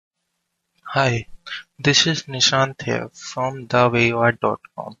Hi, this is Nishant here from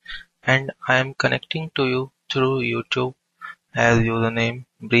thewayyourart.com, and I am connecting to you through YouTube as username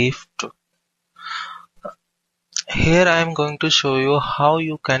brief. Here I am going to show you how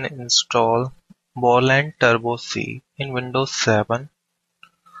you can install Borland Turbo C in Windows 7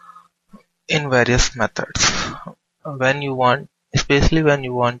 in various methods when you want, especially when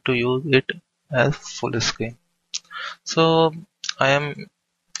you want to use it as full screen. So I am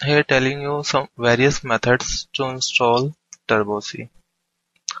here telling you some various methods to install Turbo C.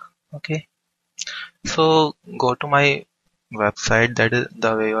 Okay. So go to my website, that is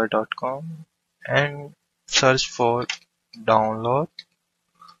thewayyourart.com, and search for download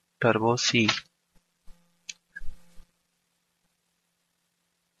Turbo C.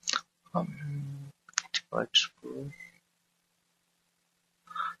 Um,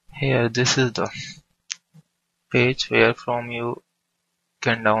 Here, this is the page where from you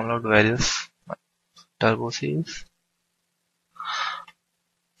can download various Turbo Cs.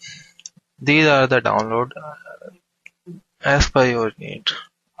 These are the download as per your need.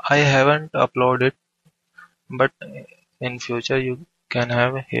 I haven't uploaded, but in future you can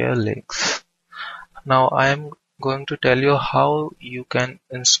have here links. Now I am going to tell you how you can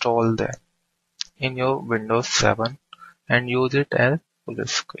install them in your Windows 7 and use it as full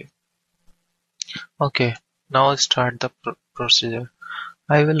screen. Okay, now start the procedure.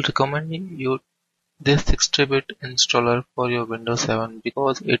 I will recommend you this 60-bit installer for your Windows 7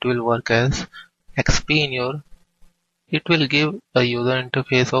 because it will work as XP in your it will give a user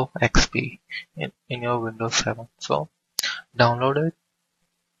interface of XP in your Windows 7. So download it.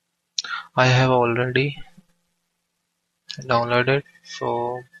 I have already downloaded,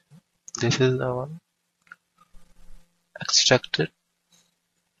 so this is the one. Extract it.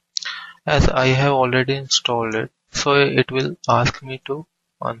 As I have already installed it, so it will ask me to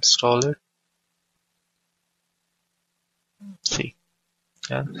uninstall it. See,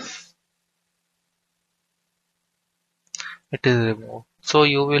 yes, it is removed. So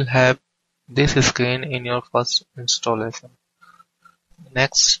you will have this screen in your first installation.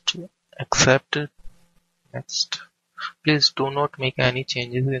 Next, accept it. Next, please do not make any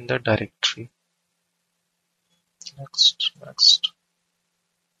changes in the directory. Next.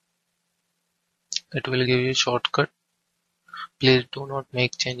 It will give you shortcut. Please do not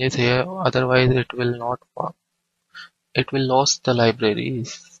make changes here, otherwise it will not work. It will lose the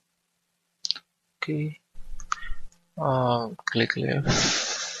libraries. Okay. Click here.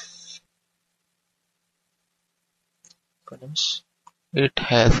 Finish. It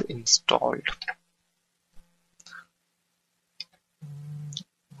has installed.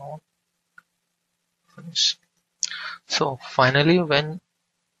 Not finish. So finally, when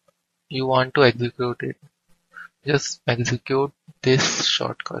you want to execute it, just execute this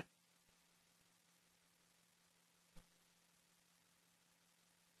shortcut.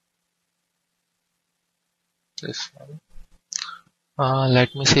 This one.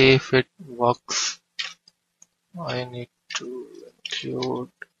 Let me see if it works. I need to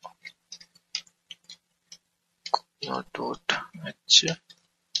include .h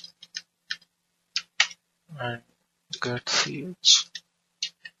and get ch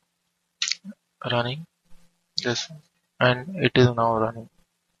running this one, and it is now running.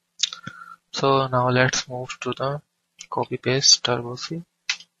 So now let's move to the copy paste Turbo C.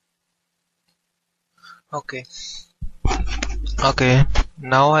 Okay,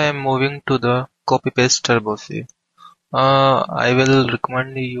 now I am moving to the copy paste Turbo C. I will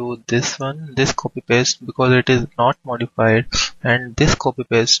recommend you this one, this copy paste, because it is not modified, and this copy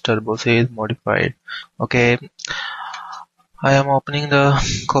paste Turbo C is modified. Okay, I am opening the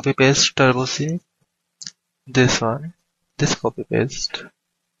copy paste Turbo C, this one, this copy paste,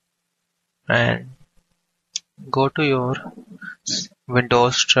 and go to your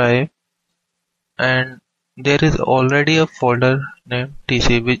Windows drive, and there is already a folder named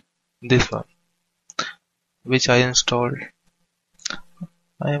TC, this one, which I installed.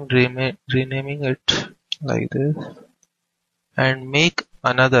 I am renaming it like this, and make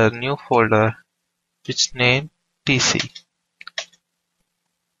another new folder which name TC,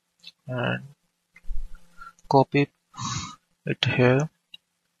 and copy it here.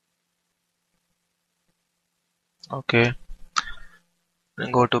 Okay,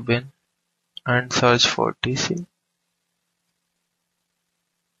 then go to bin and search for TC.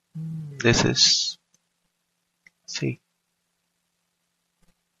 This is C.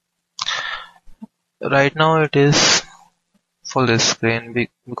 Right now it is full screen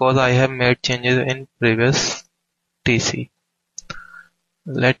because I have made changes in previous TC.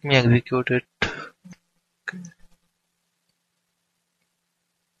 Let me execute it. Okay.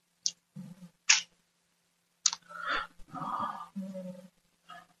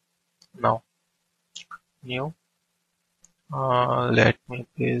 new. Let me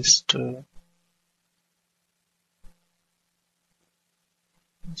paste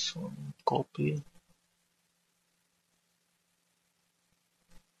so copy,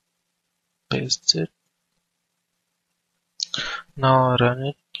 paste it. Now run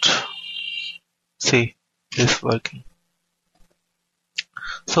it. See, this working.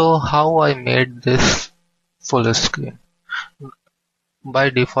 So how I made this full screen?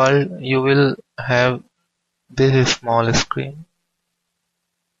 By default, you will have this small screen.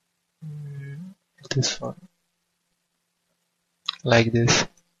 This one, like this.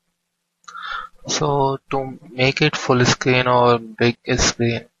 So to make it full screen or big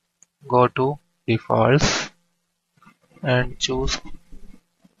screen, go to defaults and choose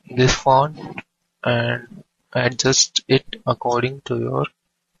this font and adjust it according to your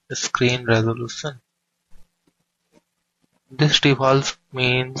screen resolution. This default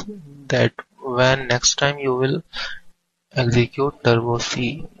means that when next time you will execute Turbo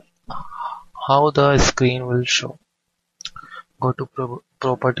C, how the screen will show. Go to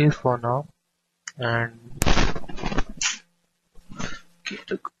properties for now and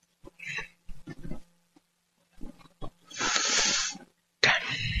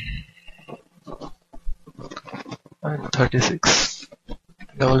 36.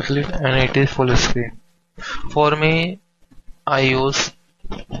 Double click and it is full screen. For me, I use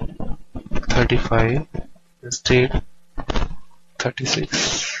 35 instead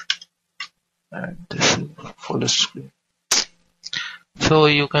 36 and this is full screen. So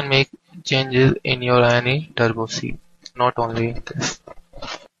you can make changes in your any Turbo C, not only in this.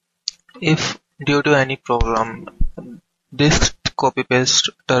 If due to any problem this copy paste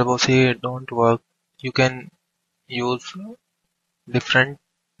Turbo C don't work, you can use different,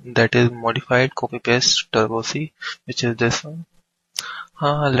 that is modified copy paste Turbo C, which is this one.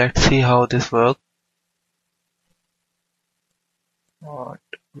 Let's see how this works.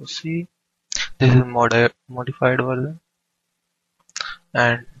 Turbo C. This is modified version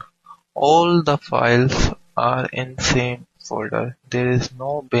and all the files are in same folder. There is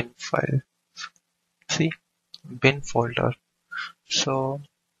no bin file. See, bin folder. So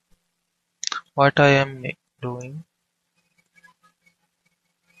what I am doing,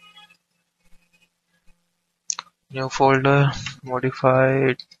 new folder,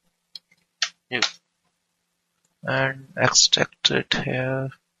 modified, new, and extract it here.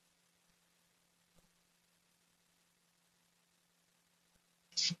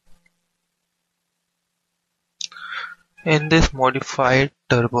 In this modified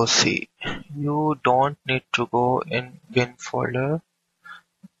Turbo C, you don't need to go in bin folder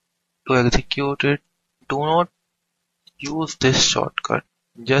to execute it. Do not use this shortcut.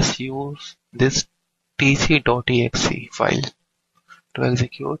 Just use this tc.exe file to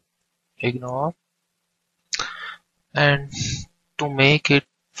execute. Ignore. And to make it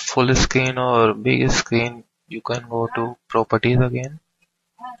full screen or big screen, you can go to properties again.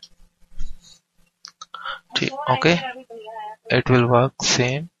 Okay, it will work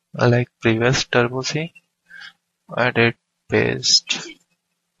same like previous Turbo C. Edit, paste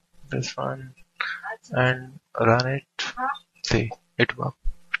this one and run it. See, it works.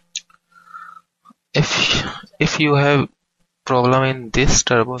 If you have problem in this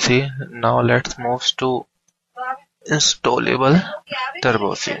Turbo C, now let's move to installable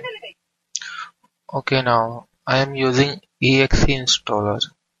Turbo C. Okay, now I am using exe installer,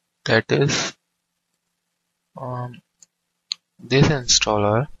 that is this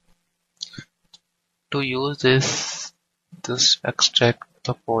installer. To use this, just extract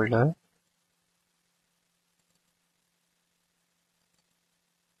the folder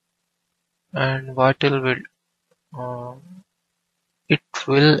and what it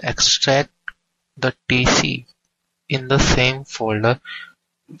will extract the tc in the same folder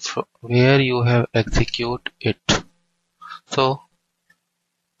where you have execute it. So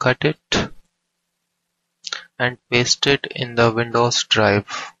cut it and paste it in the Windows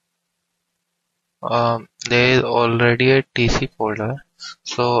drive. There is already a tc folder,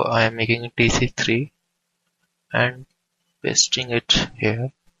 so I am making tc3 and pasting it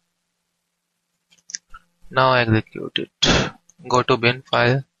here. Now execute it. Go to bin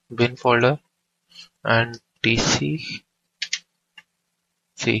file, bin folder and tc.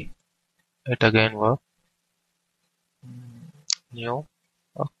 See, it again work. New,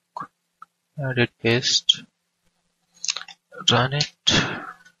 edit, paste, run it.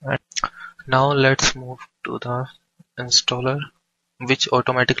 Now let's move to the installer, which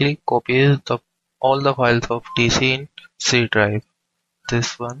automatically copies all the files of tc in C drive.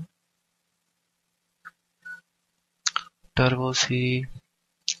 This one, Turbo C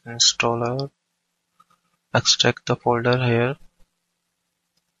installer, extract the folder here,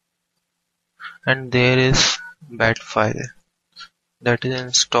 and there is bat file, that is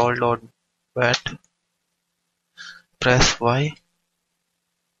install.bat. Press Y,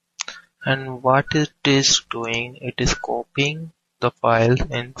 and what it is doing, it is copying the files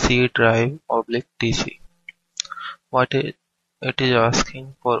in C drive oblique TC. What it is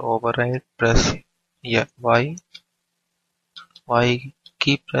asking for override, press Y,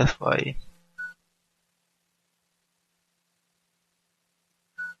 key press Y.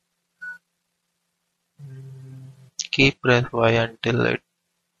 Keep press Y until it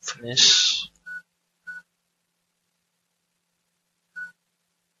finish.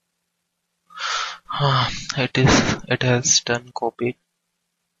 It has done copy.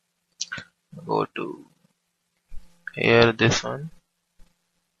 Go to here, this one,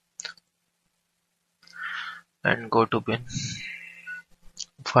 and go to bin.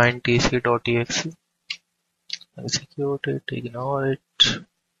 Find tc.exe, execute it, ignore it.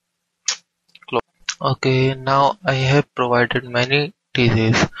 Okay, now I have provided many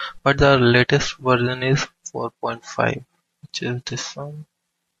TCs, but the latest version is 4.5, which is this one.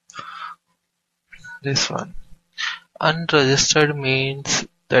 This one. Unregistered means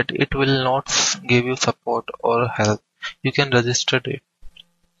that it will not give you support or help. You can register it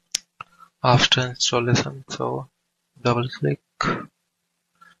after installation. So double click,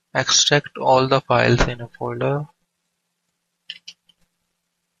 extract all the files in a folder.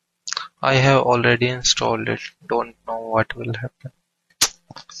 I have already installed it. Don't know what will happen.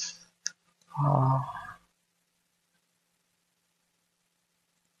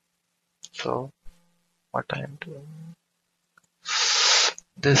 So what I am doing,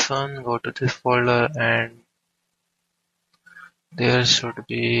 this one, go to this folder, and there should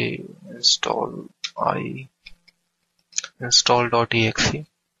be install.exe.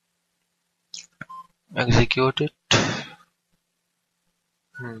 Execute it.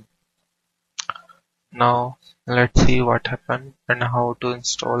 Now let's see what happened and how to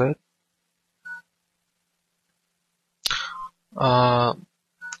install it.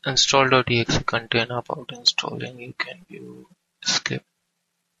 Install.exe contain about installing. You can view, skip.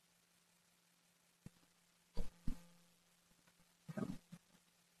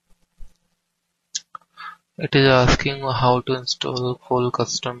 It is asking how to install full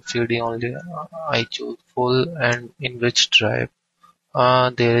custom CD only. I choose full, and in which drive.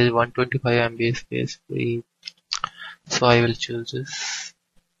 There is 125 MB space free, so I will choose this.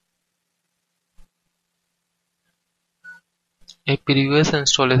 A previous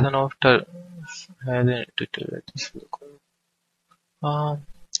installation of has an editor.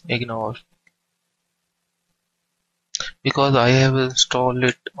 Ignore, because I have installed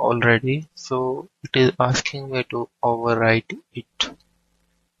it already, so it is asking me to overwrite it.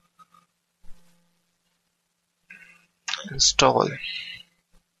 Install.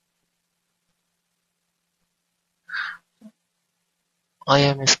 I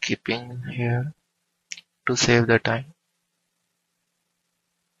am skipping here to save the time.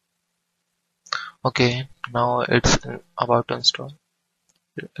 Okay, now it's about to install.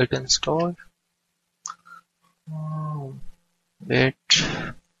 It installed. Wait.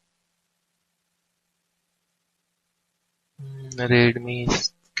 Readme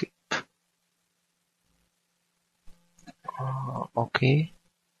skip. Okay.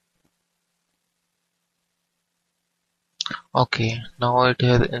 Okay, now it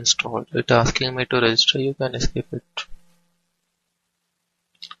has installed. It asking me to register. You can skip it,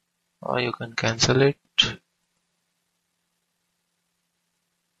 or you can cancel it.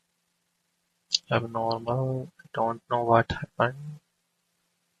 Abnormal. I don't know what happened.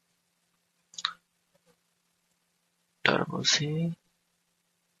 Turbo C.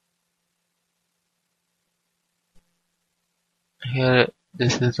 Here,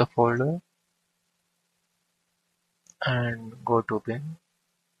 this is the folder, and go to bin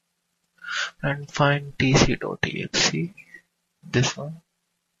and find tc.exe. This one.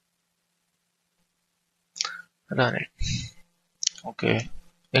 Run it. Okay,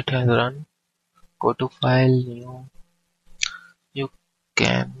 it has run. Go to file, new. You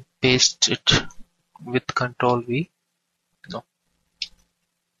can paste it with Control V. No.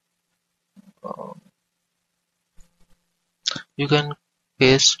 You can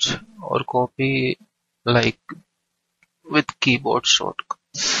paste or copy like with keyboard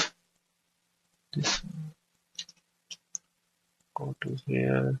shortcuts. This one. Go to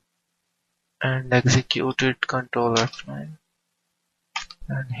here and execute it, Control F9,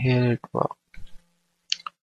 and here it works.